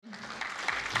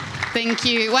Thank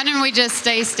you. Why don't we just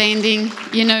stay standing?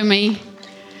 You know me.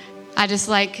 I just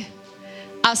like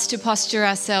us to posture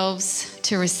ourselves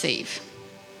to receive.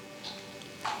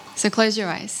 So close your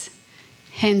eyes.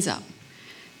 Hands up.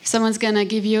 If someone's going to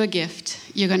give you a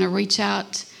gift, you're going to reach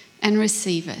out and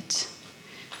receive it.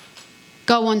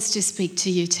 God wants to speak to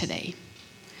you today.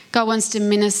 God wants to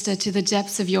minister to the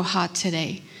depths of your heart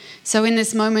today. So in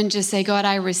this moment, just say, God,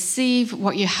 I receive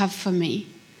what you have for me.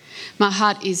 My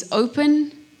heart is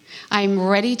open. I'm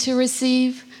ready to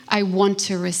receive. I want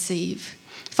to receive.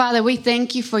 Father, we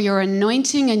thank you for your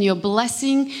anointing and your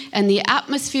blessing and the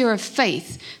atmosphere of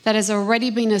faith that has already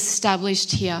been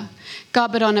established here.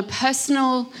 God, but on a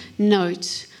personal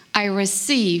note, I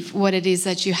receive what it is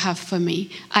that you have for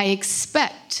me. I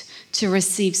expect to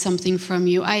receive something from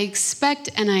you. I expect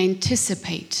and I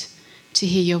anticipate to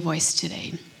hear your voice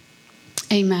today.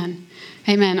 Amen.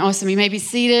 Amen. Awesome. You may be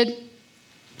seated.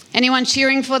 Anyone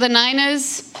cheering for the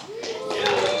Niners?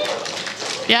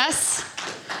 Yes?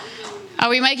 Are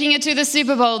we making it to the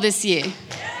Super Bowl this year?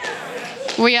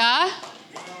 We are?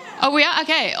 Oh, we are?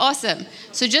 Okay, awesome.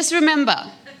 So just remember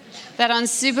that on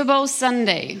Super Bowl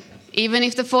Sunday, even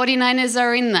if the 49ers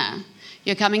are in there,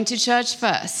 you're coming to church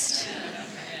first,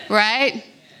 right?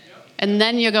 And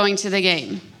then you're going to the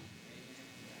game.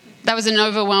 That was an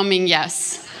overwhelming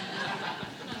yes.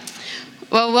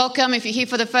 Well, welcome. If you're here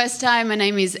for the first time, my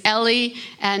name is Ellie,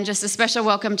 and just a special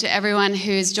welcome to everyone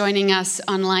who's joining us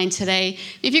online today.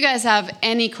 If you guys have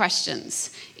any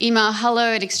questions, email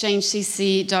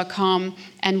hello@exchangecc.com,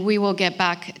 and we will get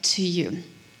back to you.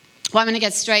 Well, I'm going to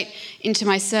get straight into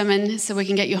my sermon so we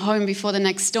can get you home before the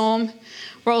next storm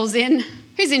rolls in.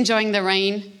 Who's enjoying the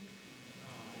rain?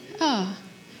 Oh,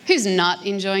 who's not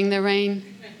enjoying the rain?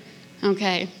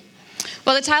 Okay.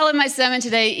 Well, the title of my sermon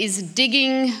today is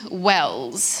Digging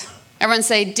Wells. Everyone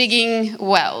say, Digging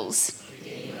Wells.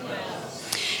 Digging wells.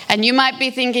 And you might be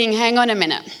thinking, hang on a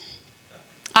minute.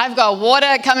 I've got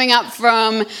water coming up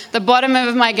from the bottom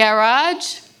of my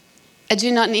garage. I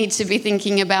do not need to be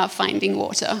thinking about finding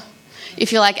water.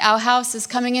 If you're like, our house is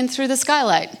coming in through the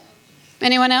skylight.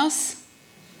 Anyone else?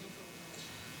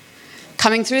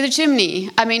 Coming through the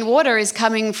chimney. I mean, water is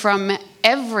coming from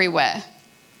everywhere.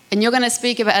 And you're going to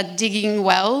speak about digging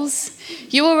wells.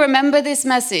 You will remember this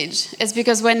message. It's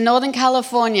because when Northern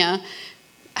California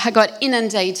got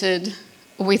inundated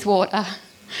with water,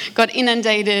 got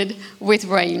inundated with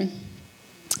rain.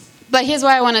 But here's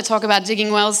why I want to talk about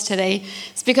digging wells today.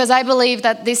 It's because I believe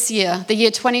that this year, the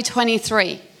year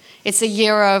 2023, it's a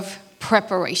year of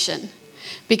preparation.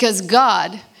 Because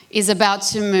God is about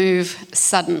to move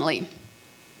suddenly.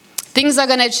 Things are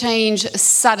going to change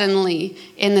suddenly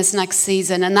in this next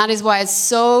season, and that is why it's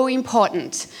so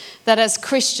important that as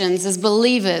Christians, as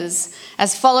believers,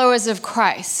 as followers of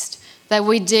Christ, that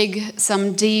we dig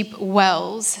some deep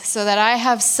wells so that I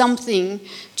have something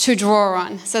to draw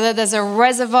on, so that there's a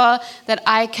reservoir that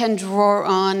I can draw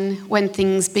on when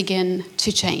things begin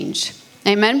to change.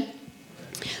 Amen?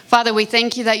 Father, we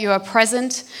thank you that you are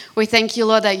present. We thank you,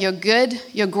 Lord, that you're good,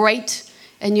 you're great,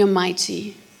 and you're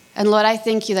mighty. And Lord, I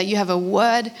thank you that you have a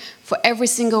word for every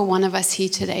single one of us here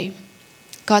today.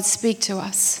 God, speak to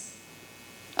us.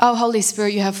 Oh, Holy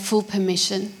Spirit, you have full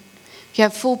permission. You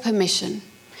have full permission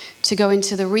to go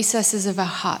into the recesses of our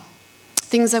heart.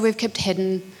 Things that we've kept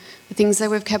hidden, the things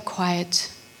that we've kept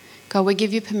quiet. God, we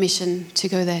give you permission to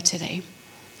go there today.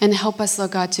 And help us,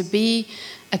 Lord God, to be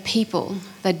a people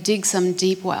that dig some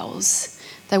deep wells,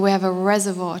 that we have a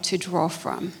reservoir to draw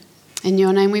from. In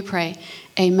your name we pray.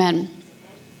 Amen.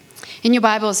 In your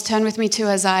Bibles, turn with me to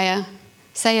Isaiah.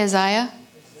 Say Isaiah.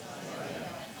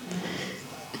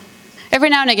 Every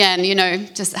now and again,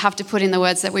 just have to put in the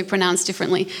words that we pronounce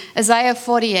differently. Isaiah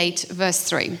 48, verse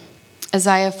 3.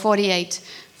 Isaiah 48,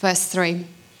 verse 3.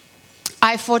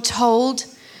 I foretold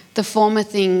the former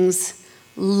things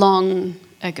long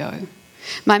ago.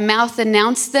 My mouth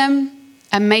announced them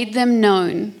and made them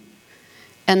known,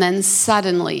 and then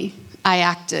suddenly I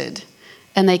acted.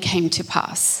 And they came to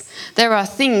pass. There are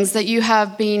things that you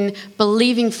have been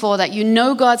believing for that you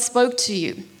know God spoke to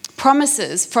you.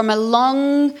 Promises from a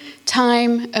long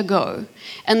time ago.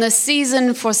 And the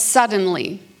season for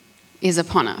suddenly is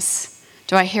upon us.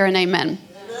 Do I hear an amen?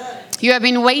 Amen. You have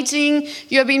been waiting,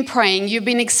 you have been praying, you've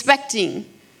been expecting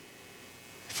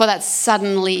for that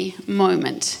suddenly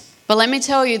moment. But let me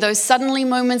tell you, those suddenly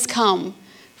moments come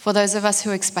for those of us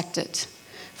who expect it.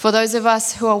 For those of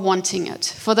us who are wanting it,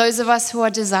 for those of us who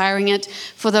are desiring it,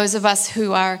 for those of us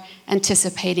who are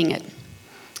anticipating it.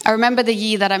 I remember the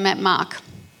year that I met Mark.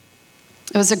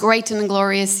 It was a great and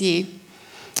glorious year.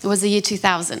 It was the year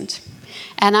 2000.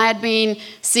 And I had been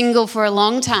single for a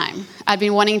long time. I'd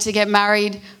been wanting to get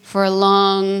married for a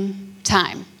long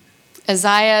time.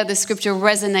 Isaiah, the scripture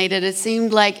resonated. It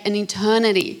seemed like an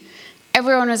eternity.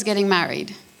 Everyone was getting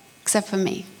married, except for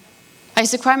me. I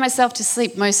used to cry myself to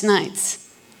sleep most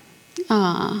nights.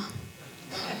 Ah,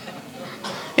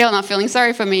 you're not feeling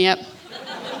sorry for me yet.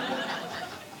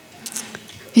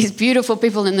 These beautiful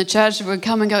people in the church would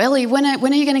come and go, Ellie, when are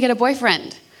you going to get a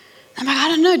boyfriend? I'm like, I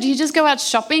don't know. Do you just go out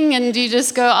shopping and do you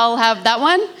just go, I'll have that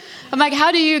one? I'm like,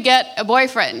 how do you get a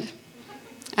boyfriend?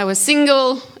 I was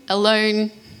single, alone.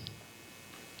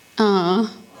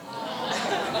 Ah.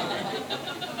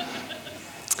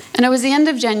 And it was the end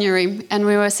of January, and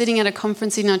we were sitting at a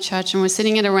conference in our church, and we're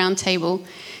sitting at a round table,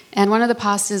 and one of the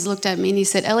pastors looked at me and he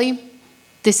said, Ellie,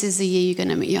 this is the year you're going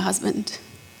to meet your husband.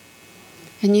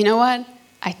 And you know what?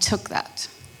 I took that.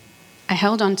 I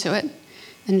held on to it,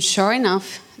 and sure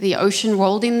enough, the ocean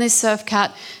rolled in this surf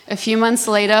cat a few months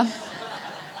later.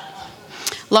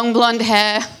 Long blonde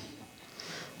hair.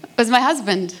 Was my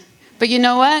husband. But you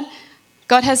know what?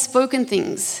 God has spoken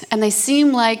things, and they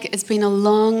seem like it's been a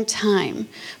long time.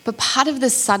 But part of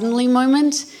the suddenly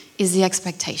moment is the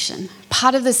expectation.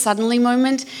 Part of the suddenly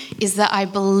moment is that I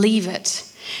believe it.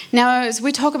 Now, as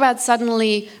we talk about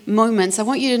suddenly moments, I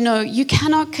want you to know you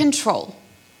cannot control,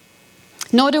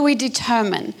 nor do we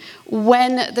determine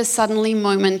when the suddenly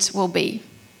moment will be.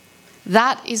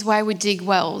 That is why we dig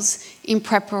wells in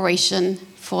preparation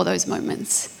for those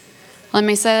moments. Let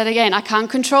me say that again. I can't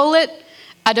control it.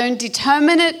 I don't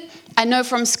determine it. I know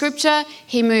from scripture,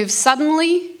 he moves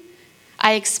suddenly.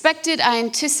 I expect it, I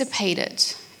anticipate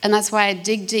it. And that's why I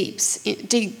dig deeps.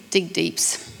 Dig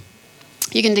deeps.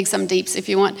 You can dig some deeps if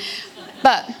you want.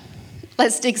 But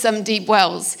let's dig some deep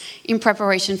wells in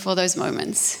preparation for those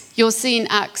moments. You'll see in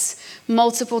Acts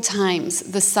multiple times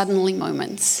the suddenly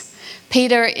moments.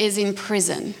 Peter is in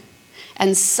prison,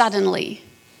 and suddenly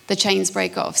the chains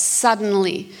break off.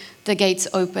 Suddenly the gates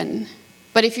open.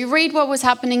 But if you read what was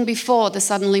happening before the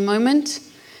suddenly moment,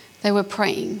 they were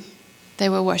praying, they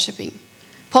were worshiping.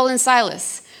 Paul and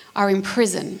Silas are in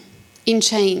prison, in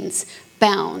chains,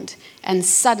 bound, and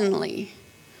suddenly.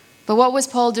 But what was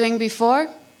Paul doing before?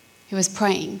 He was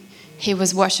praying, he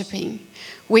was worshiping.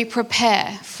 We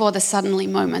prepare for the suddenly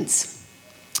moments.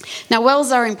 Now,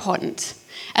 wells are important.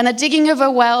 And the digging of a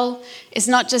well is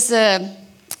not just a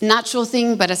natural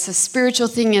thing, but it's a spiritual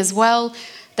thing as well.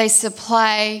 They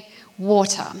supply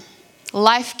water,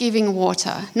 life-giving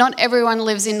water. Not everyone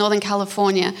lives in Northern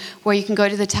California where you can go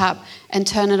to the tap and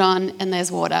turn it on and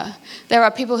there's water. There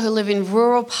are people who live in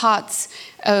rural parts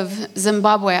of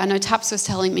Zimbabwe. I know Taps was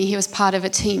telling me he was part of a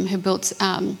team who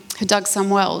dug some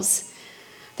wells.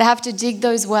 They have to dig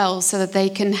those wells so that they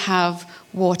can have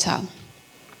water.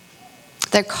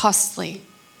 They're costly.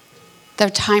 They're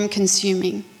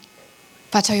time-consuming.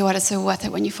 But I tell you what, it's so worth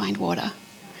it when you find water.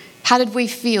 How did we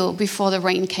feel before the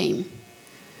rain came?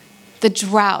 The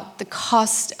drought, the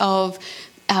cost of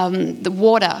the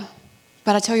water.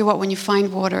 But I tell you what, when you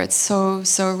find water, it's so,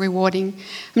 so rewarding.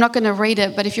 I'm not going to read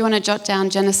it, but if you want to jot down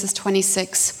Genesis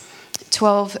 26,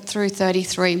 12 through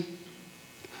 33.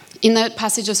 In that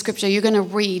passage of scripture, you're going to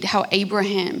read how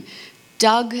Abraham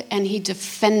dug and he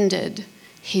defended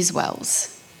his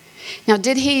wells. Now,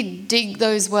 did he dig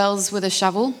those wells with a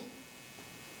shovel?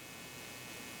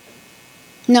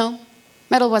 No,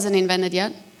 metal wasn't invented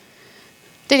yet.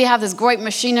 Did he have this great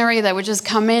machinery that would just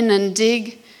come in and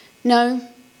dig? No.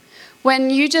 When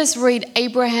you just read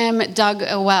Abraham dug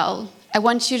a well, I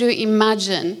want you to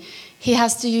imagine he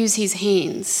has to use his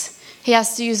hands. He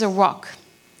has to use a rock,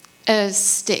 a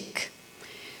stick.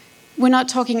 We're not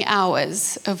talking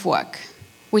hours of work.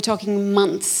 We're talking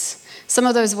months. Some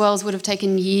of those wells would have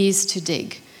taken years to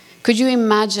dig. Could you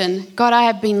imagine, God, I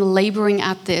have been laboring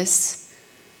at this.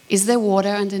 Is there water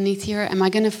underneath here? Am I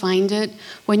going to find it?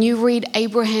 When you read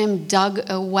Abraham dug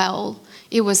a well,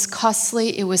 it was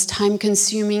costly, it was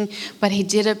time-consuming, but he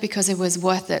did it because it was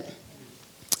worth it.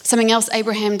 Something else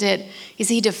Abraham did is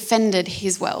he defended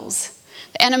his wells.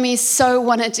 The enemy so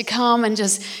wanted to come and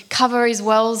just cover his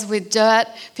wells with dirt,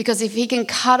 because if he can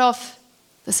cut off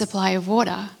the supply of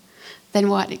water, then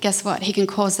what? Guess what? He can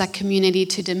cause that community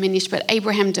to diminish. But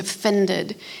Abraham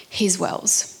defended his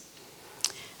wells.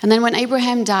 And then when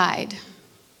Abraham died,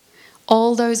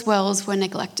 all those wells were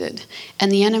neglected.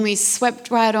 And the enemy swept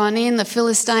right on in. The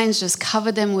Philistines just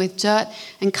covered them with dirt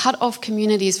and cut off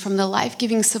communities from the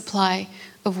life-giving supply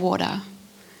of water.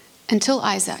 Until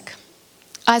Isaac.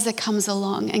 Isaac comes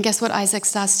along. And guess what Isaac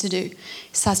starts to do?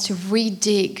 He starts to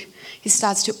re-dig. He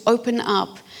starts to open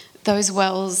up those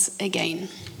wells again.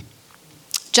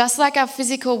 Just like our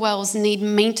physical wells need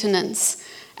maintenance,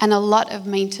 and a lot of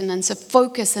maintenance, a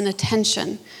focus and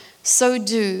attention, so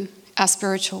do our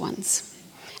spiritual ones.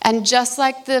 And just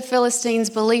like the Philistines,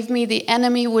 believe me, the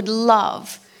enemy would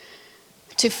love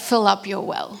to fill up your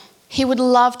well. He would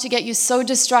love to get you so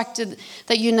distracted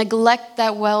that you neglect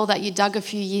that well that you dug a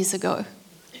few years ago.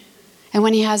 And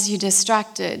when he has you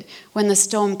distracted, when the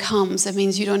storm comes, it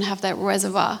means you don't have that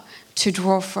reservoir to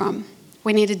draw from.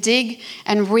 We need to dig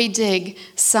and redig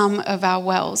some of our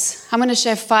wells. I'm going to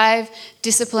share 5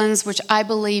 disciplines which I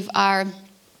believe are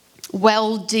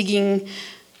well digging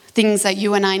things that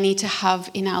you and I need to have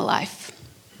in our life.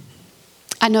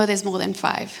 I know there's more than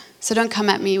 5. So don't come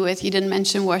at me with, you didn't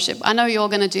mention worship. I know you're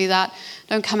going to do that.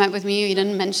 Don't come at with me, you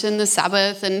didn't mention the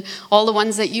Sabbath and all the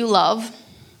ones that you love.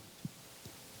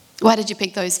 Why did you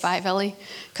pick those 5, Ellie?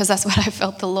 Because that's what I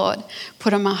felt the Lord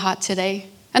put on my heart today.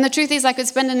 And the truth is I could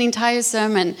spend an entire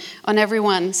sermon on every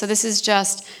one. So this is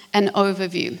just an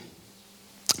overview.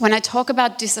 When I talk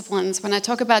about disciplines, when I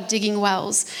talk about digging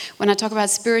wells, when I talk about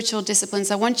spiritual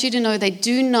disciplines, I want you to know they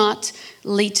do not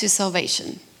lead to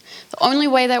salvation. The only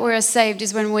way that we are saved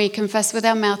is when we confess with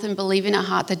our mouth and believe in our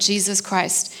heart that Jesus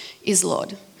Christ is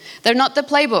Lord. They're not the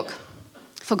playbook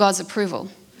for God's approval.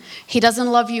 He doesn't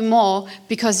love you more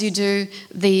because you do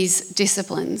these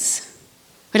disciplines.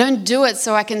 We don't do it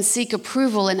so I can seek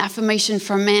approval and affirmation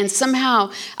from man.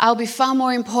 Somehow I'll be far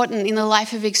more important in the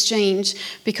life of Exchange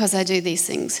because I do these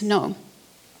things. No.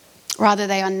 Rather,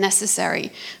 they are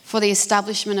necessary for the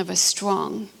establishment of a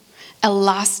strong, a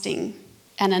lasting,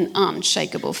 and an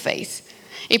unshakable faith.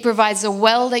 It provides a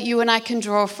well that you and I can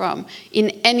draw from in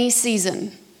any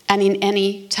season and in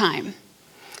any time.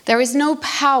 There is no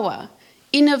power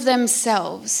in of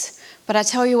themselves, but I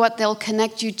tell you what, they'll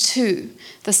connect you to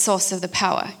the source of the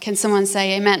power. Can someone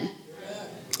say amen?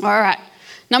 All right.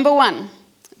 Number 1,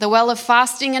 the well of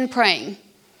fasting and praying.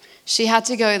 She had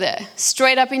to go there,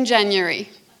 straight up in January.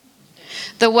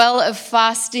 The well of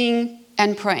fasting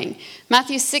and praying.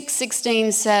 Matthew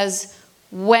 6:16 says,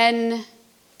 when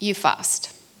you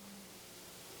fast.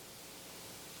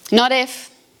 Not if,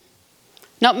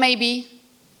 not maybe,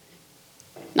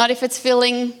 not if it's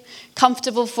feeling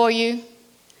comfortable for you.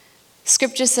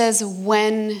 Scripture says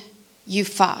when you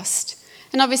fast.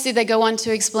 And obviously they go on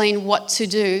to explain what to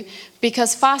do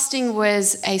because fasting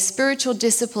was a spiritual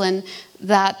discipline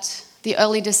that the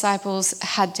early disciples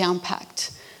had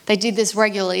down-packed. They did this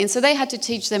regularly, and so they had to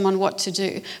teach them on what to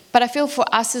do. But I feel for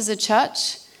us as a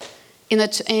church in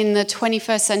the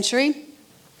 21st century,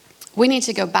 we need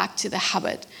to go back to the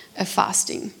habit of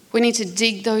fasting. We need to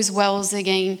dig those wells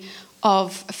again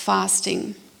of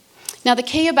fasting. Now, the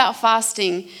key about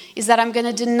fasting is that I'm going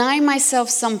to deny myself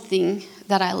something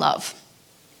that I love.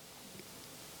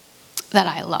 That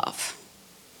I love.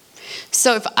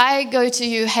 So if I go to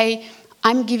you, hey,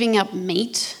 I'm giving up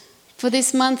meat for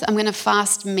this month, I'm going to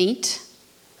fast meat.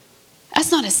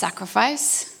 That's not a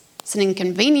sacrifice. It's an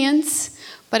inconvenience,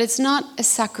 but it's not a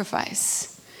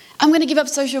sacrifice. I'm going to give up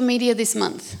social media this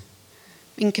month.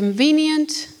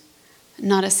 Inconvenient,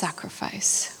 not a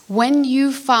sacrifice. When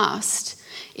you fast,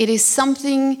 it is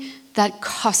something that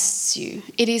costs you.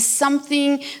 It is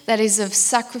something that is of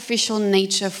sacrificial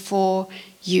nature for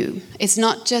you. It's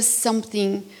not just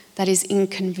something that is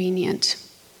inconvenient.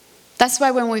 That's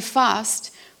why when we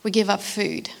fast, we give up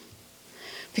food.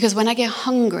 Because when I get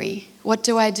hungry, what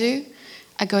do? I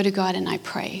go to God and I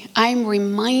pray. I'm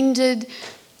reminded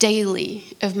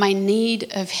daily of my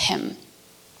need of Him.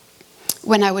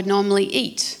 When I would normally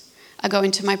eat, I go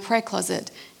into my prayer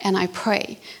closet and I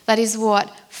pray. That is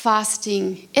what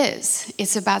fasting is.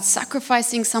 It's about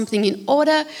sacrificing something in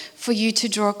order for you to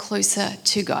draw closer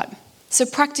to God. So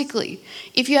practically,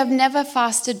 if you have never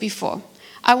fasted before,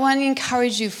 I want to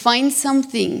encourage you, find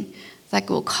something that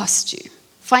will cost you.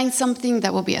 Find something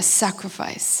that will be a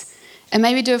sacrifice. And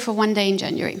maybe do it for 1 day in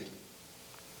January.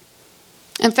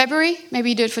 In February,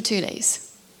 maybe you do it for 2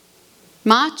 days.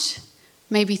 March,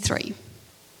 maybe 3.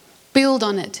 Build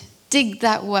on it. Dig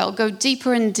that well. Go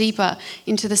deeper and deeper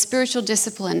into the spiritual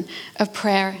discipline of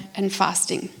prayer and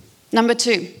fasting. Number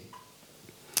 2,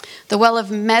 the well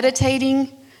of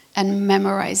meditating and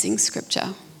memorizing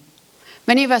Scripture.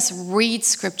 Many of us read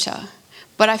Scripture,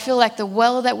 but I feel like the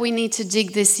well that we need to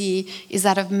dig this year is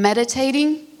that of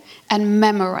meditating and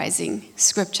memorizing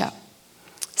Scripture.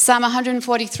 Psalm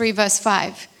 143 verse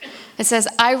 5, it says,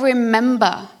 I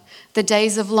remember the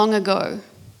days of long ago.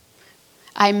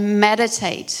 I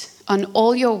meditate on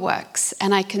all your works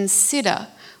and I consider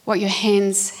what your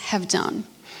hands have done.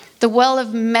 The well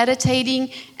of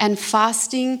meditating and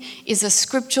fasting is a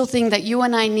scriptural thing that you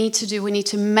and I need to do. We need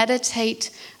to meditate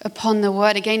upon the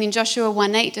word. Again, in Joshua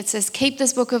 1:8, it says, keep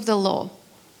this book of the law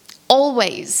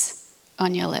always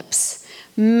on your lips.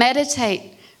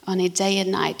 Meditate on it day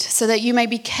and night so that you may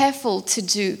be careful to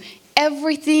do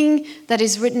everything that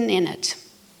is written in it.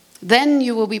 Then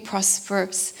you will be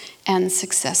prosperous and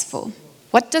successful.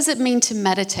 What does it mean to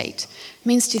meditate? It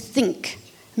means to think.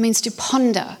 It means to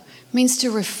ponder. It means to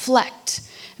reflect.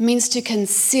 It means to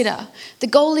consider. The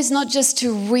goal is not just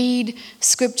to read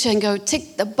scripture and go,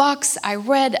 tick the box, I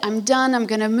read, I'm done, I'm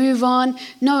going to move on.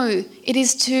 No, it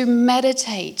is to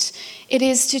meditate. It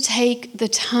is to take the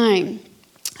time.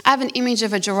 I have an image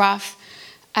of a giraffe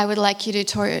I would like you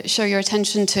to show your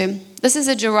attention to. This is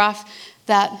a giraffe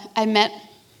that I met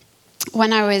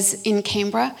when I was in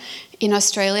Canberra, in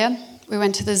Australia. We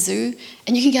went to the zoo,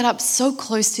 and you can get up so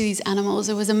close to these animals.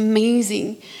 It was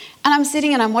amazing. And I'm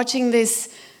sitting and I'm watching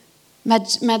this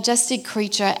majestic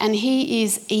creature, and he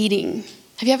is eating.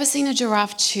 Have you ever seen a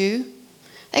giraffe chew?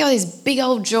 They got this big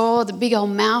old jaw, the big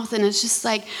old mouth, and it's just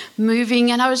like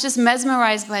moving. And I was just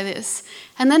mesmerized by this.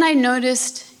 And then I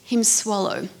noticed him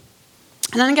swallow.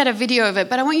 And then I got a video of it,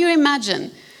 but I want you to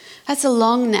imagine that's a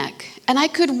long neck. And I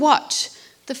could watch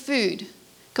the food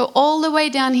go all the way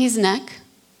down his neck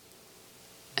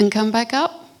and come back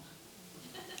up.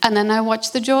 And then I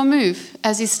watch the jaw move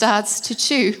as he starts to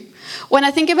chew. When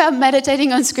I think about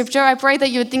meditating on scripture, I pray that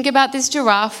you would think about this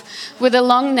giraffe with a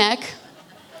long neck,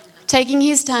 taking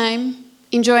his time,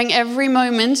 enjoying every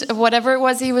moment of whatever it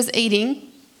was he was eating.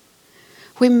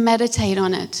 We meditate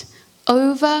on it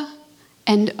over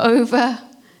and over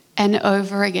and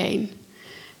over again.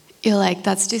 You're like,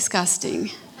 that's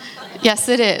disgusting. Yes,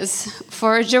 it is.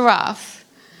 For a giraffe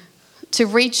to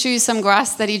re-chew some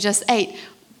grass that he just ate.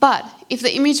 But if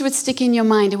the image would stick in your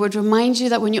mind, it would remind you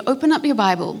that when you open up your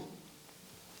Bible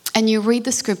and you read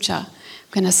the scripture,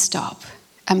 I'm going to stop.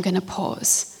 I'm going to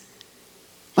pause.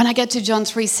 When I get to John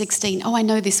 3:16, I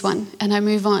know this one, and I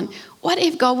move on. What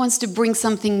if God wants to bring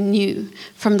something new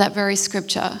from that very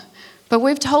scripture? But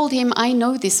we've told him, I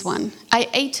know this one. I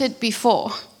ate it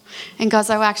before. And God's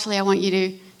like, actually, I want you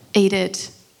to eat it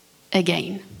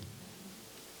again.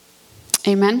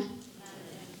 Amen?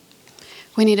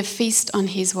 We need to feast on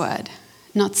his word,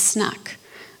 not snack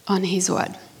on his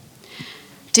word.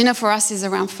 Dinner for us is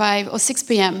around 5 or 6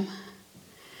 p.m.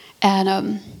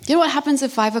 And you know what happens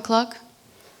at 5 o'clock?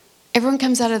 Everyone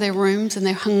comes out of their rooms and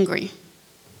they're hungry.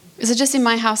 Is it just in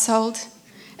my household?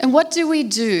 And what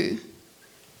do?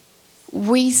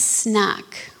 We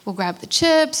snack. We'll grab the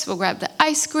chips, we'll grab the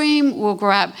ice cream, we'll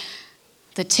grab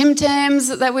the Tim Tams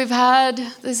that we've had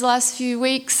these last few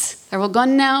weeks. They're all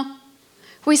gone now.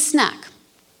 We snack.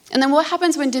 And then what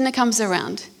happens when dinner comes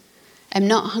around? I'm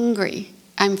not hungry.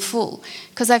 I'm full.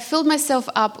 Because I filled myself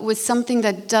up with something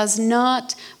that does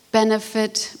not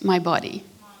benefit my body.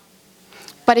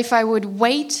 But if I would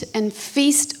wait and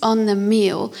feast on the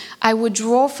meal, I would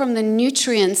draw from the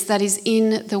nutrients that is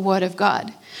in the Word of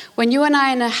God. When you and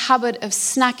I are in a habit of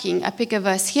snacking, I pick a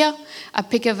verse here, I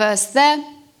pick a verse there,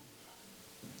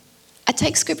 I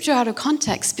take scripture out of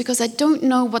context because I don't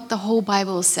know what the whole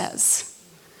Bible says.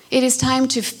 It is time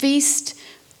to feast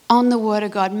on the Word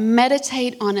of God,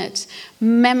 meditate on it,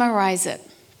 memorize it.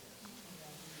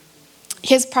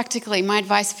 Here's practically my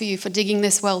advice for you for digging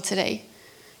this well today.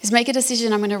 Is make a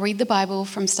decision. I'm going to read the Bible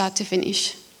from start to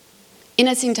finish in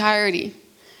its entirety.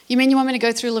 You mean you want me to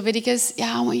go through Leviticus?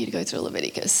 Yeah, I want you to go through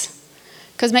Leviticus.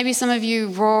 Because maybe some of you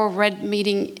raw red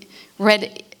meat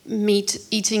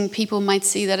eating people might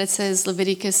see that it says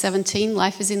Leviticus 17,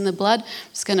 life is in the blood. I'm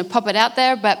just going to pop it out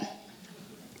there, but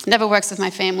it never works with my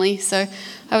family. So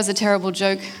that was a terrible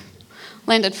joke.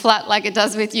 Landed flat like it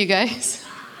does with you guys.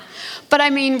 But I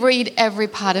mean, read every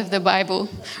part of the Bible.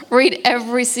 Read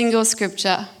every single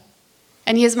scripture.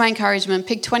 And here's my encouragement.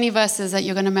 Pick 20 verses that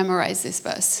you're going to memorize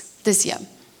this year.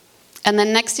 And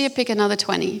then next year, pick another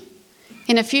 20.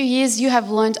 In a few years, you have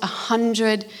learned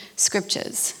 100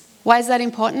 scriptures. Why is that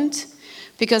important?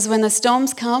 Because when the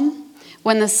storms come,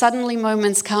 when the suddenly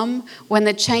moments come, when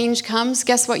the change comes,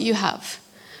 guess what you have?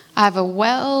 I have a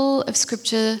well of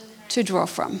scripture to draw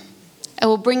from. I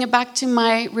will bring it back to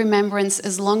my remembrance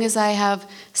as long as I have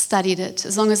studied it,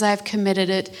 as long as I have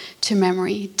committed it to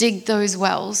memory. Dig those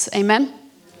wells. Amen?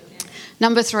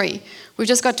 Number 3. We've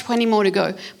just got 20 more to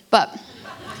go. But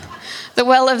the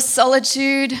well of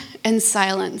solitude and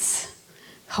silence.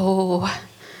 Oh,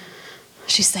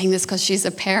 she's saying this because she's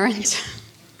a parent.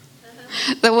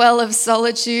 The well of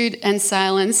solitude and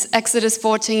silence. Exodus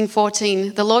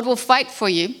 14:14. The Lord will fight for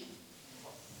you.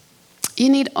 You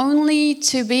need only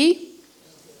to be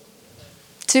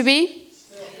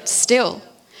still.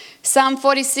 Psalm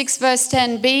 46 verse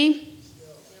 10, be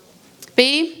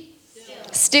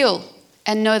still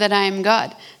and know that I am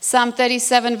God. Psalm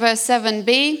 37 verse 7,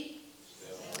 be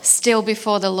still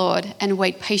before the Lord and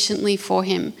wait patiently for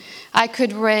him. I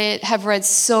could have read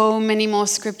so many more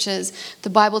scriptures. The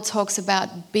Bible talks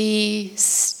about be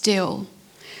still.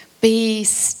 Be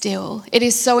still. It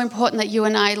is so important that you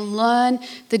and I learn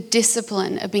the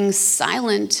discipline of being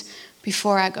silent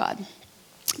before our God,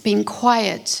 being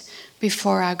quiet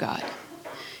before our God.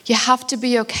 You have to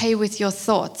be okay with your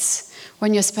thoughts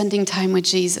when you're spending time with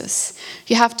Jesus.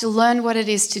 You have to learn what it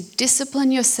is to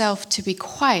discipline yourself to be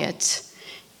quiet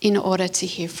in order to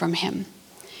hear from him.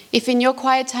 If in your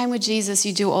quiet time with Jesus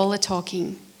you do all the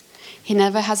talking, he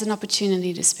never has an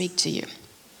opportunity to speak to you.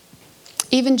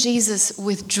 Even Jesus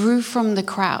withdrew from the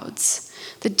crowds.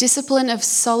 The discipline of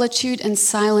solitude and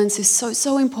silence is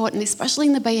so important, especially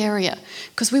in the Bay Area,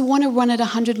 because we want to run at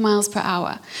 100 miles per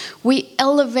hour. We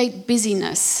elevate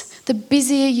busyness. The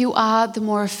busier you are, the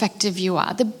more effective you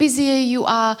are. The busier you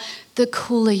are, the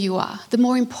cooler you are, the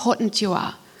more important you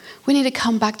are. We need to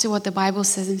come back to what the Bible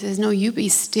says and says, no, you be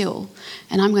still,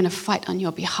 and I'm going to fight on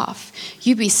your behalf.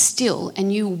 You be still,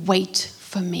 and you wait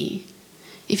for me.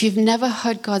 If you've never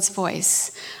heard God's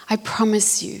voice, I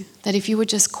promise you that if you would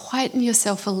just quieten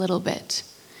yourself a little bit,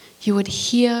 you would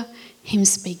hear him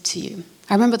speak to you.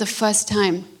 I remember the first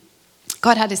time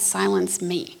God had to silence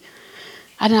me.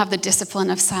 I didn't have the discipline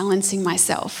of silencing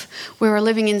myself. We were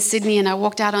living in Sydney, and I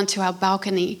walked out onto our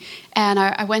balcony, and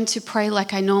I went to pray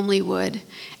like I normally would,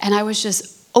 and I was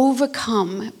just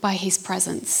overcome by his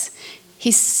presence.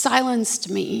 He silenced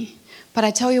me. But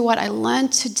I tell you what, I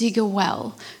learned to dig a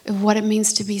well of what it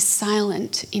means to be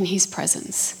silent in his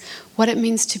presence, what it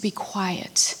means to be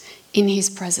quiet in his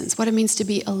presence, what it means to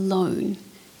be alone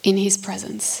in his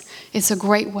presence. It's a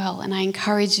great well, and I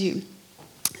encourage you,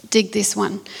 dig this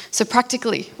one. So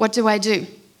practically, what do I do?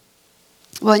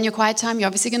 Well, in your quiet time, you're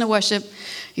obviously going to worship,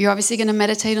 you're obviously going to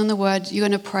meditate on the word, you're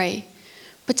going to pray,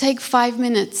 but take 5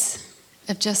 minutes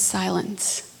of just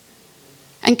silence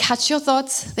and catch your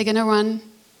thoughts. They're going to run.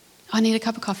 I need a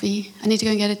cup of coffee. I need to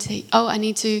go and get a tea. Oh, I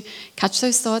need to catch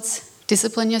those thoughts,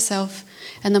 discipline yourself,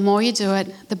 and the more you do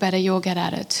it, the better you'll get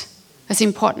at it. That's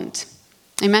important.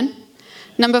 Amen?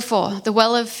 Number 4, the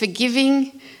well of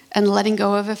forgiving and letting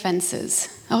go of offenses.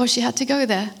 Oh, she had to go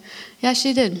there. Yeah,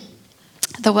 she did.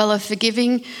 The well of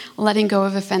forgiving, letting go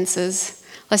of offenses.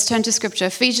 Let's turn to scripture.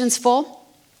 Ephesians 4,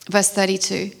 verse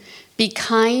 32. Be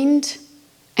kind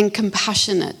and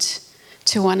compassionate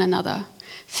to one another,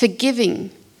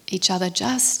 forgiving each other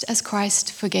just as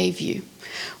Christ forgave you.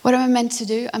 What am I meant to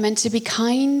do? I'm meant to be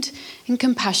kind and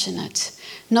compassionate,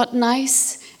 not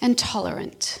nice and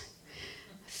tolerant,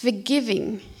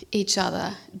 forgiving each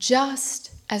other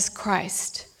just as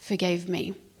Christ forgave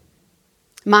me.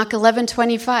 Mark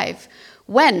 11:25.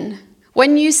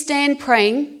 When you stand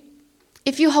praying,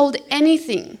 if you hold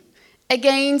anything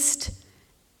against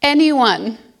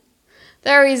anyone,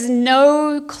 there is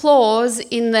no clause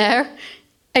in there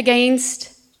against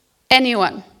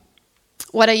anyone.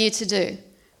 What are you to do?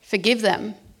 Forgive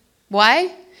them.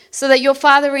 Why? So that your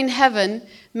Father in heaven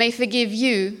may forgive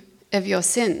you of your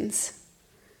sins.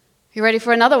 You ready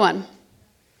for another one?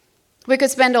 We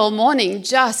could spend all morning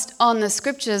just on the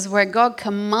scriptures where God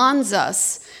commands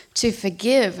us to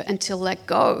forgive and to let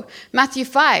go. Matthew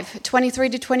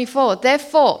 5:23-24.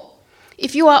 Therefore,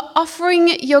 if you are offering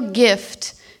your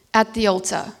gift at the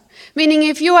altar, meaning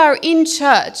if you are in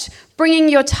church, bringing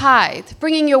your tithe,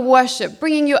 bringing your worship,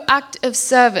 bringing your act of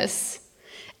service,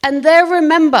 and there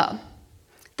remember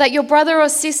that your brother or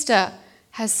sister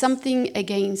has something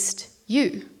against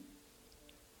you,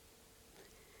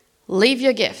 leave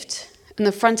your gift in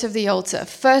the front of the altar.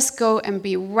 First go and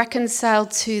be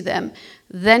reconciled to them,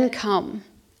 then come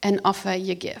and offer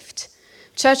your gift.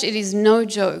 Church, it is no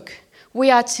joke. We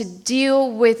are to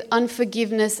deal with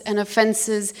unforgiveness and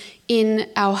offenses in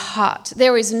our heart.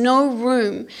 There is no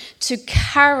room to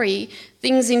carry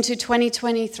things into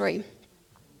 2023.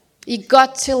 You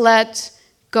got to let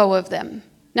go of them.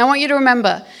 Now I want you to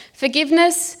remember,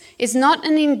 forgiveness is not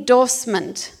an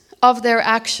endorsement of their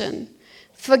action.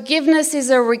 Forgiveness is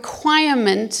a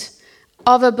requirement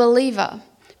of a believer.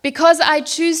 Because I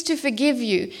choose to forgive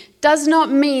you does not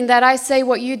mean that I say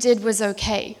what you did was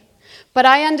okay. But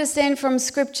I understand from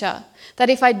Scripture that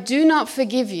if I do not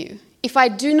forgive you, if I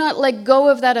do not let go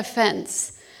of that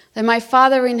offense, then my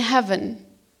Father in heaven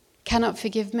cannot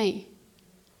forgive me.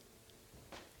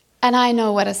 And I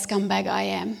know what a scumbag I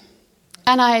am.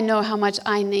 And I know how much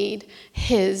I need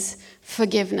his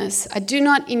forgiveness. I do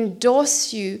not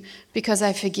endorse you because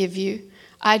I forgive you.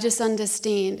 I just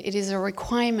understand it is a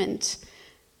requirement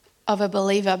of a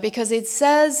believer, because it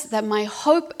says that my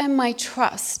hope and my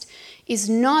trust is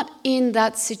not in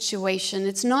that situation.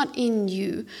 It's not in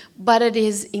you, but it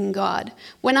is in God.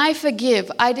 When I forgive,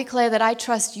 I declare that I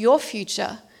trust your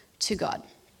future to God.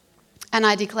 And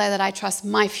I declare that I trust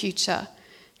my future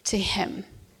to Him.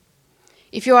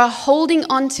 If you are holding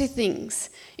on to things,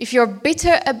 if you're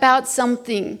bitter about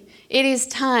something, it is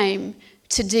time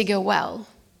to dig a well.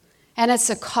 And it's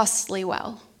a costly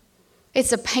well.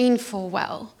 It's a painful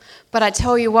well. But I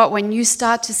tell you what, when you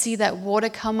start to see that water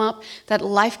come up, that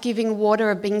life-giving water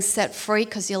of being set free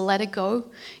because you let it go,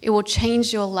 it will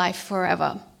change your life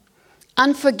forever.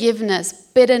 Unforgiveness,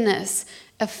 bitterness,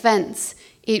 offense,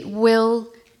 it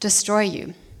will destroy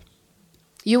you.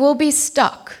 You will be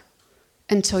stuck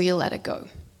until you let it go.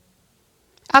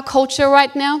 Our culture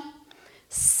right now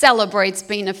celebrates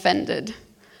being offended.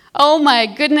 Oh my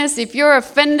goodness, if you're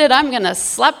offended, I'm going to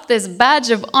slap this badge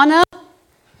of honor.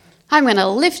 I'm going to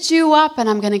lift you up and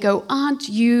I'm going to go, aren't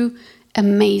you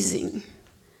amazing?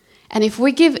 And if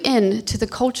we give in to the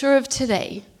culture of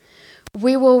today,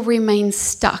 we will remain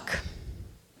stuck.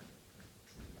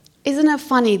 Isn't it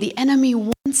funny? The enemy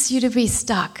wants you to be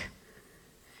stuck.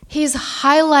 He's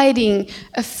highlighting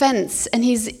offense and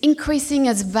he's increasing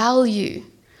its value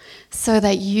so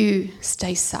that you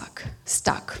stay stuck.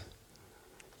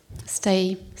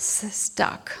 Stay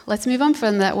stuck. Let's move on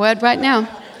from that word right now.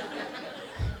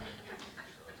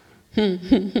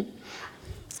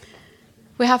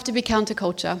 We have to be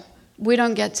counterculture. We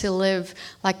don't get to live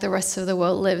like the rest of the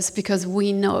world lives because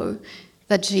we know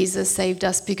that Jesus saved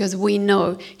us, because we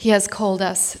know He has called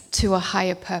us to a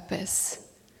higher purpose.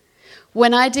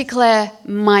 When I declare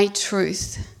my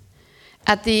truth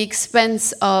at the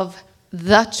expense of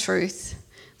the truth,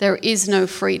 there is no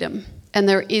freedom and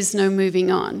there is no moving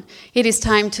on. It is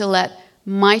time to let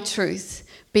my truth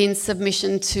be in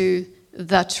submission to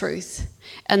the truth.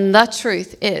 And the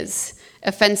truth is,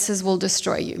 offenses will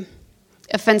destroy you.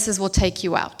 Offenses will take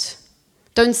you out.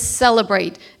 Don't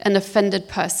celebrate an offended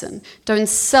person. Don't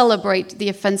celebrate the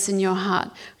offense in your heart,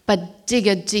 but dig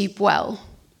a deep well.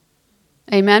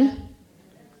 Amen?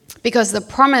 Because the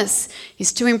promise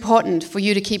is too important for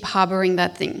you to keep harboring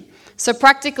that thing. So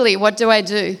practically, what do?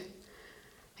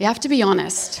 You have to be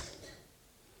honest.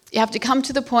 You have to come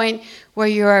to the point where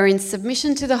you are in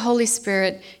submission to the Holy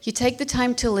Spirit. You take the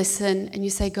time to listen and you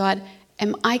say, God,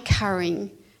 am I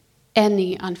carrying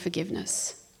any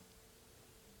unforgiveness?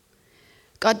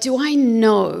 God, do I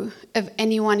know of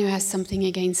anyone who has something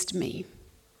against me?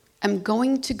 I'm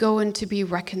going to go and to be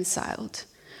reconciled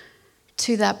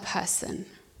to that person.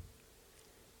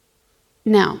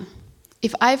 Now,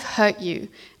 if I've hurt you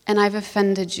and I've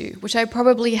offended you, which I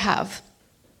probably have,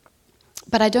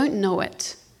 but I don't know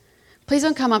it, please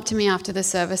don't come up to me after the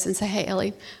service and say, hey,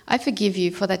 Ellie, I forgive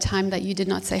you for the time that you did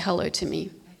not say hello to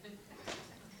me.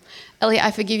 Ellie,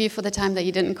 I forgive you for the time that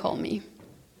you didn't call me.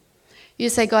 You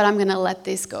say, God, I'm going to let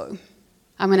this go.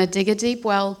 I'm going to dig a deep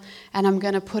well and I'm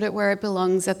going to put it where it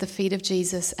belongs at the feet of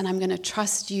Jesus, and I'm going to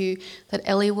trust you that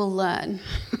Ellie will learn.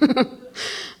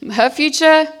 Her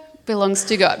future belongs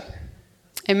to God.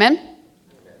 Amen?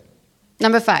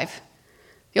 Number 5.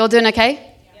 You all doing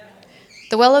okay? Yeah.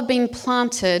 The well of being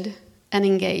planted and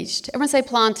engaged. Everyone say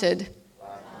planted.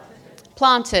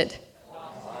 Planted.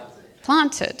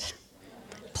 Planted.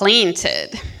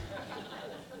 Planted.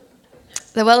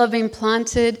 The well of being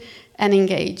planted and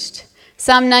engaged.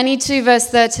 Psalm 92 verse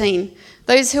 13.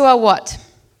 Those who are what?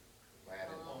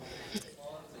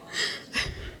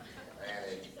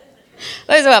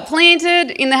 Those who are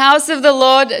planted in the house of the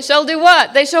Lord shall do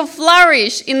what? They shall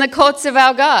flourish in the courts of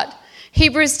our God.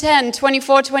 Hebrews 10,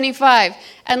 24, 25.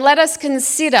 And let us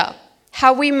consider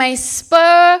how we may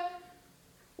spur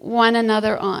one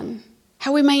another on,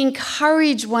 how we may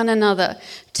encourage one another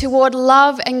toward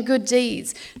love and good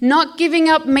deeds, not giving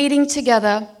up meeting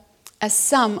together as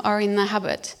some are in the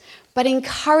habit, but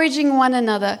encouraging one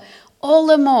another all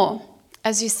the more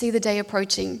as you see the day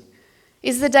approaching.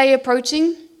 Is the day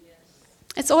approaching?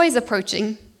 It's always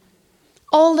approaching.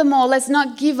 All the more, let's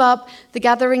not give up the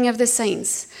gathering of the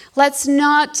saints. Let's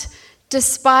not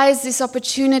despise this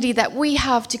opportunity that we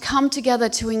have to come together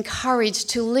to encourage,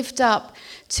 to lift up,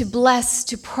 to bless,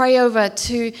 to pray over,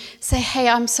 to say, hey,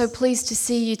 I'm so pleased to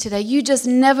see you today. You just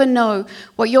never know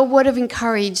what your word of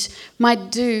encouragement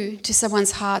might do to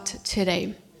someone's heart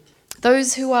today.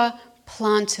 Those who are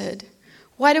planted.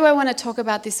 Why do I want to talk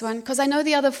about this one? Because I know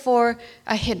the other 4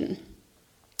 are hidden.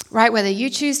 Right? Whether you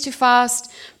choose to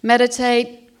fast,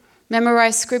 meditate,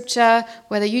 memorize scripture,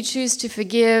 whether you choose to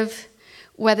forgive,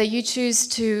 whether you choose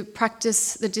to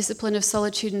practice the discipline of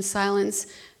solitude and silence,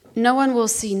 no one will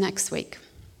see next week.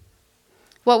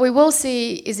 What we will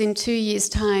see is in 2 years'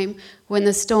 time when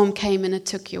the storm came and it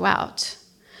took you out.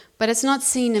 but it's not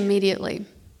seen immediately.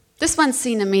 This one's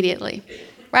seen immediately,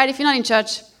 right? If you're not in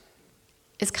church,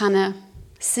 it's kind of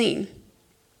seen.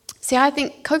 See, I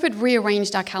think COVID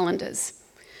rearranged our calendars.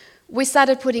 We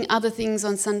started putting other things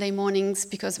on Sunday mornings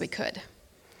because we could,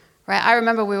 right? I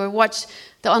remember we would watch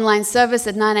the online service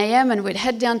at 9 a.m. and we'd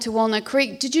head down to Walnut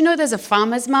Creek. Did you know there's a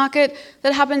farmer's market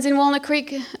that happens in Walnut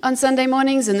Creek on Sunday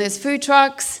mornings, and there's food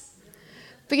trucks?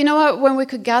 But you know what? When we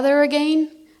could gather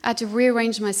again, I had to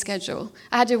rearrange my schedule.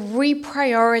 I had to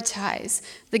reprioritize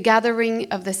the gathering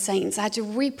of the saints. I had to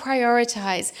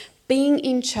reprioritize being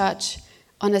in church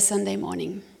on a Sunday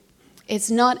morning.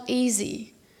 It's not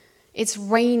easy. It's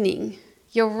raining.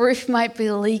 Your roof might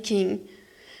be leaking.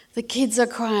 The kids are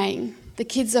crying. The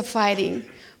kids are fighting.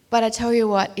 But I tell you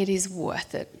what, it is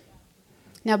worth it.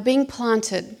 Now, being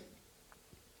planted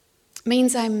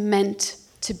means I'm meant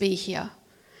to be here.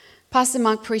 Pastor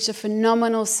Mark preached a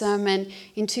phenomenal sermon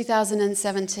in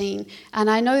 2017, and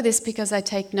I know this because I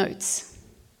take notes.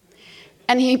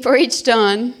 And he preached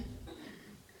on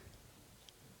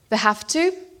the have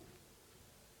to,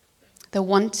 the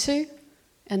want to,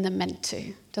 and the meant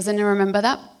to. Does anyone remember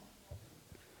that?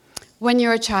 When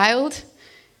you're a child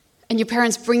and your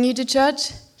parents bring you to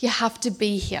church, you have to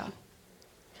be here.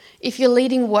 If you're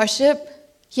leading worship,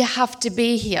 you have to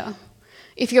be here.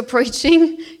 If you're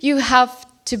preaching, you have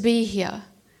to be here.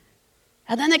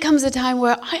 And then there comes a time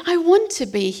where I want to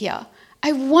be here.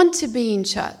 I want to be in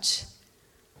church.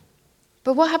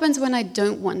 But what happens when I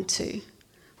don't want to?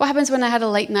 What happens when I had a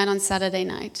late night on Saturday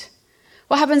night?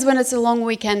 What happens when it's a long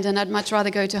weekend and I'd much rather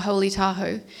go to Holy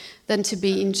Tahoe than to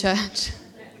be in church?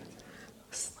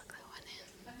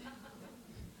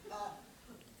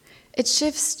 It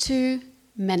shifts to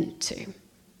meant to.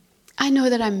 I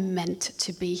know that I'm meant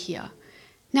to be here.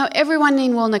 Now, everyone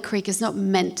in Walnut Creek is not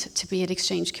meant to be at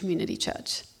Exchange Community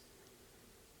Church.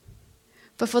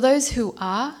 But for those who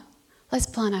are, let's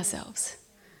plant ourselves.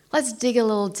 Let's dig a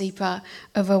little deeper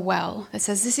of a well that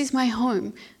says, this is my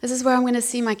home. This is where I'm going to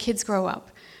see my kids grow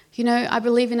up. You know, I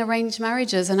believe in arranged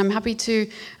marriages, and I'm happy to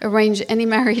arrange any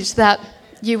marriage that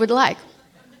you would like.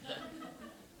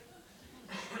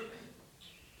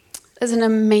 There's an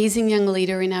amazing young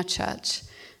leader in our church.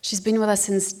 She's been with us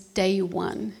since day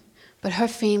one, but her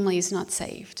family is not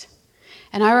saved.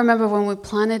 And I remember when we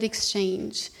planted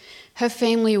Exchange, her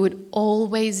family would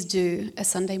always do a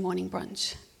Sunday morning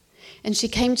brunch. And she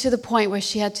came to the point where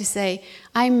she had to say,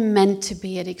 I'm meant to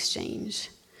be at Exchange.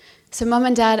 So Mum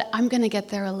and Dad, I'm going to get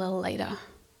there a little later.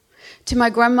 To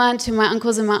my grandma, to my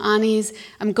uncles and my aunties,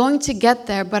 I'm going to get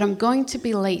there, but I'm going to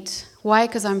be late. Why?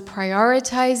 Because I'm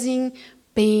prioritizing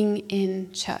being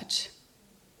in church.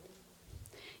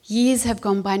 Years have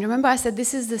gone by. And remember I said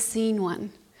this is the seen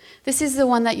one. This is the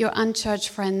one that your unchurched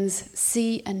friends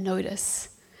see and notice.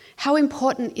 How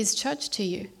important is church to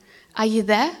you? Are you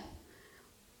there?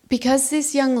 Because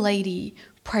this young lady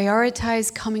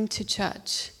prioritized coming to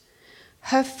church,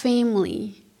 her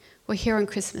family were here on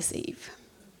Christmas Eve.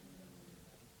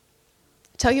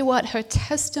 Tell you what, her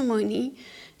testimony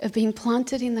of being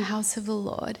planted in the house of the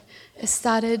Lord has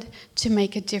started to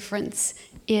make a difference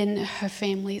in her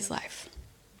family's life.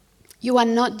 You are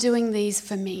not doing these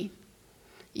for me.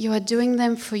 You are doing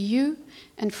them for you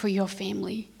and for your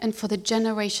family and for the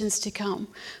generations to come.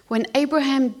 When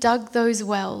Abraham dug those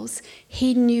wells,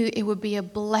 he knew it would be a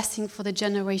blessing for the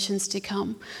generations to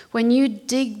come. When you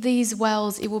dig these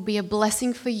wells, it will be a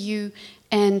blessing for you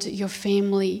and your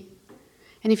family.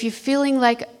 And if you're feeling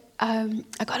like, I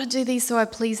got to do these so I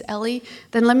please Ellie,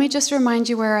 then let me just remind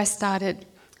you where I started.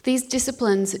 These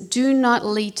disciplines do not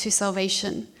lead to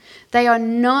salvation. They are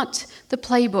not the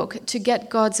playbook to get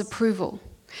God's approval.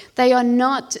 They are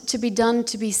not to be done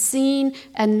to be seen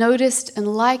and noticed and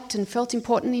liked and felt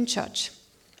important in church.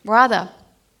 Rather,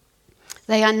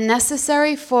 they are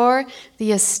necessary for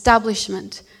the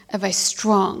establishment of a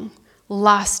strong,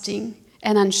 lasting,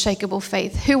 and unshakable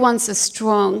faith. Who wants a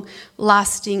strong,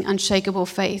 lasting, unshakable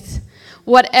faith?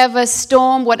 Whatever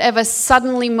storm, whatever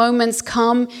suddenly moments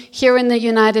come here in the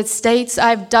United States,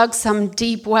 I've dug some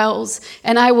deep wells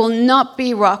and I will not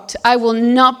be rocked. I will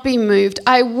not be moved.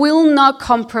 I will not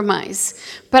compromise,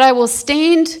 but I will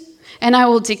stand and I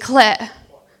will declare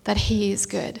that He is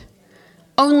good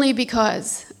only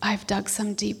because I've dug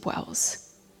some deep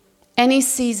wells. Any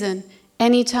season,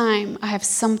 any time, I have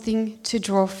something to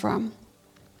draw from.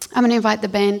 I'm going to invite the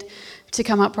band to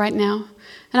come up right now.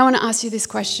 And I want to ask you this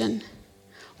question.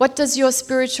 What does your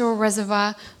spiritual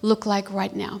reservoir look like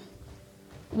right now?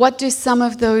 What do some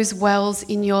of those wells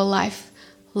in your life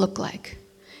look like?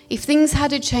 If things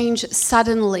had to change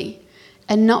suddenly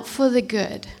and not for the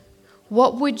good,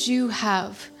 what would you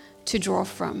have to draw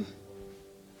from?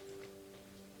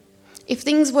 If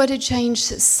things were to change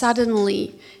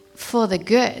suddenly for the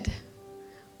good,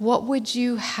 what would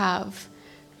you have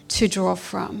to draw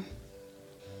from?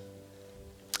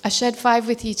 I shared 5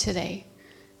 with you today,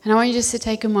 and I want you just to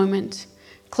take a moment,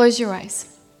 close your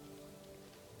eyes.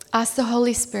 Ask the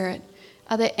Holy Spirit,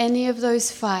 are there any of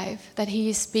those 5 that He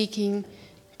is speaking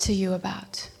to you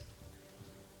about?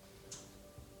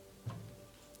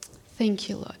 Thank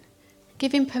you, Lord.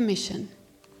 Give Him permission.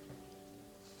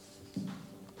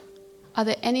 Are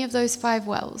there any of those 5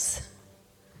 wells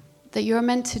that you're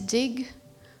meant to dig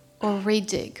or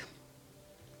re-dig?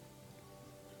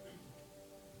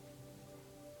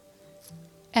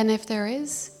 And if there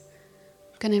is,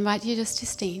 I'm going to invite you just to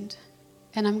stand,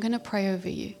 and I'm going to pray over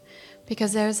you,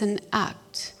 because there is an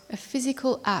act, a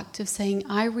physical act of saying,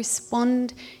 I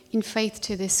respond in faith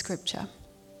to this scripture.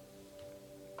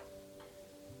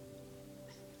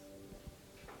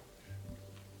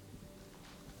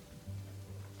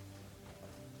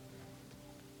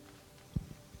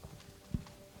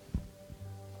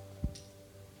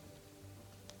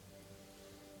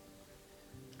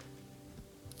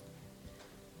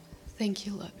 Thank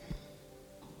you, Lord.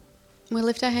 We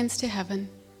lift our hands to heaven.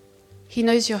 He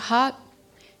knows your heart.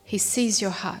 He sees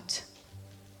your heart.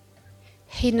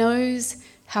 He knows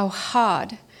how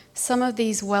hard some of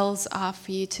these wells are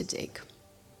for you to dig.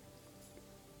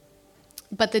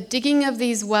 But the digging of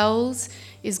these wells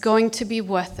is going to be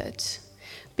worth it,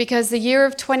 because the year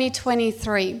of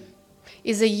 2023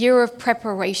 is a year of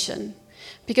preparation,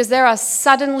 because there are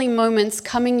suddenly moments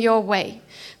coming your way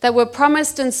that were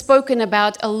promised and spoken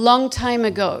about a long time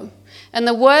ago. And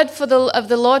the word of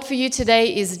the Lord for you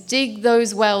today is dig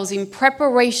those wells in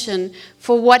preparation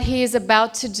for what He is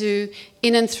about to do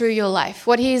in and through your life,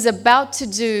 what He is about to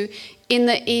do in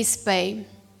the East Bay.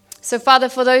 So, Father,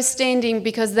 for those standing,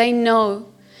 because they know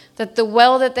that the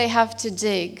well that they have to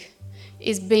dig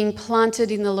is being planted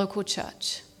in the local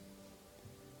church,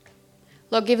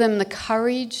 Lord, give them the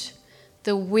courage,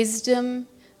 the wisdom,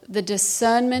 the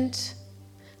discernment,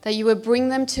 that you would bring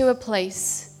them to a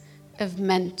place of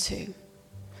meant to.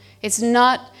 It's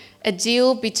not a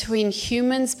deal between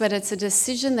humans, but it's a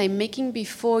decision they're making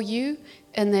before you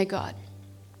and their God.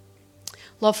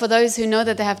 Lord, for those who know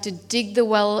that they have to dig the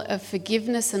well of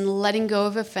forgiveness and letting go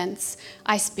of offense,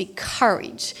 I speak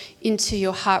courage into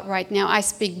your heart right now. I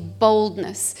speak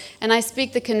boldness, and I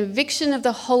speak the conviction of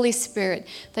the Holy Spirit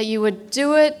that you would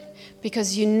do it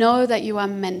because you know that you are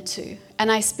meant to.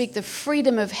 And I speak the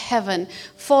freedom of heaven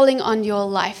falling on your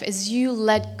life as you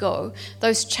let go.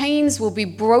 Those chains will be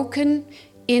broken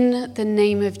in the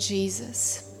name of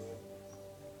Jesus.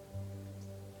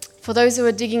 For those who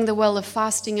are digging the well of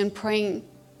fasting and praying,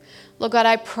 Lord God,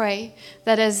 I pray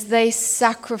that as they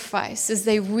sacrifice, as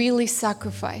they really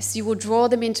sacrifice, you will draw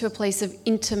them into a place of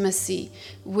intimacy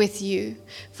with you.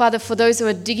 Father, for those who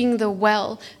are digging the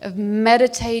well of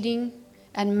meditating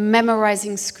and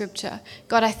memorizing scripture,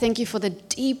 God, I thank you for the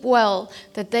deep well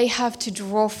that they have to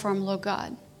draw from, Lord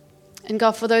God. And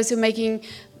God, for those who are making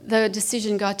the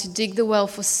decision, God, to dig the well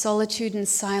for solitude and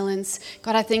silence,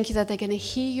 God, I thank you that they're going to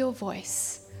hear your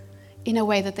voice in a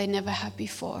way that they never have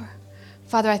before.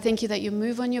 Father, I thank you that you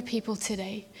move on your people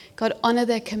today. God, honor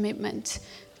their commitment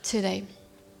today.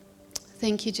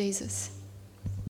 Thank you, Jesus.